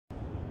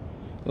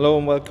Hello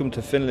and welcome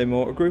to Finlay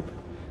Motor Group.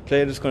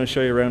 Today I'm just going to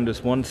show you around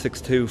this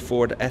 162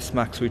 Ford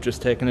S-Max we've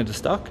just taken into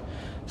stock.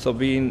 So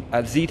being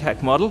a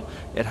Z-Tech model,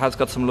 it has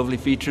got some lovely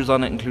features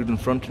on it, including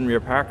front and rear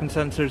parking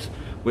sensors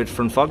with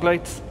front fog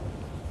lights.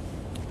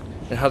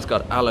 It has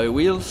got alloy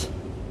wheels.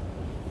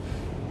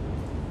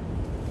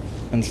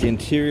 And the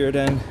interior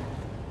then,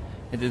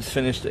 it is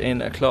finished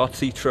in a cloth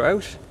seat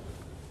throughout.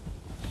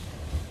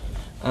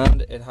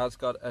 And it has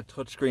got a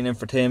touchscreen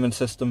infotainment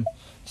system,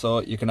 so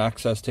you can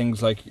access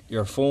things like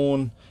your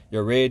phone,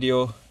 your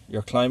radio,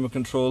 your climate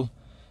control.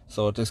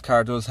 So this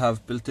car does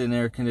have built-in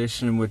air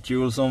conditioning with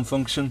dual zone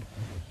function.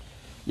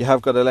 You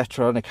have got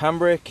electronic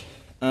handbrake,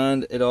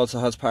 and it also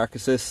has park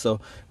assist,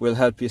 so will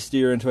help you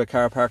steer into a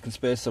car parking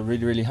space, so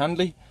really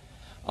handy.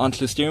 Onto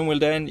the steering wheel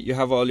then, you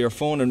have all your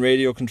phone and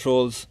radio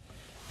controls,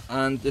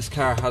 and this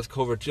car has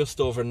covered just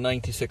over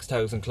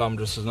 96,000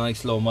 kilometers, so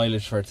nice low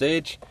mileage for its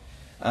age.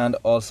 And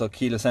also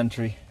keyless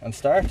entry and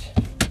start.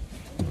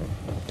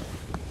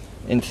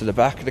 Into the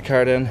back of the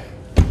car then,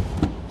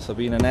 so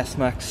being an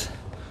S-Max,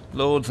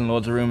 loads and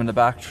loads of room in the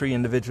back, 3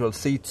 individual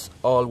seats,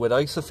 all with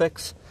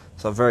ISOFIX,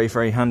 so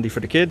very handy for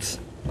the kids.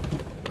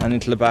 And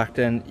into the back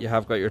then, you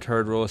have got your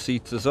 3rd row of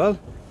seats as well.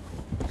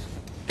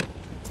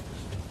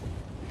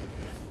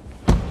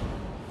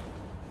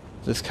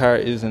 This car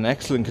is in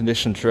excellent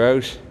condition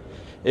throughout.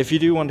 If you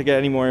do want to get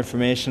any more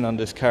information on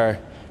this car,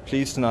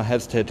 please do not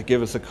hesitate to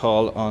give us a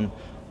call on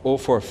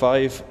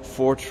 045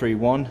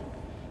 431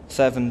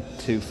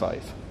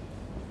 725.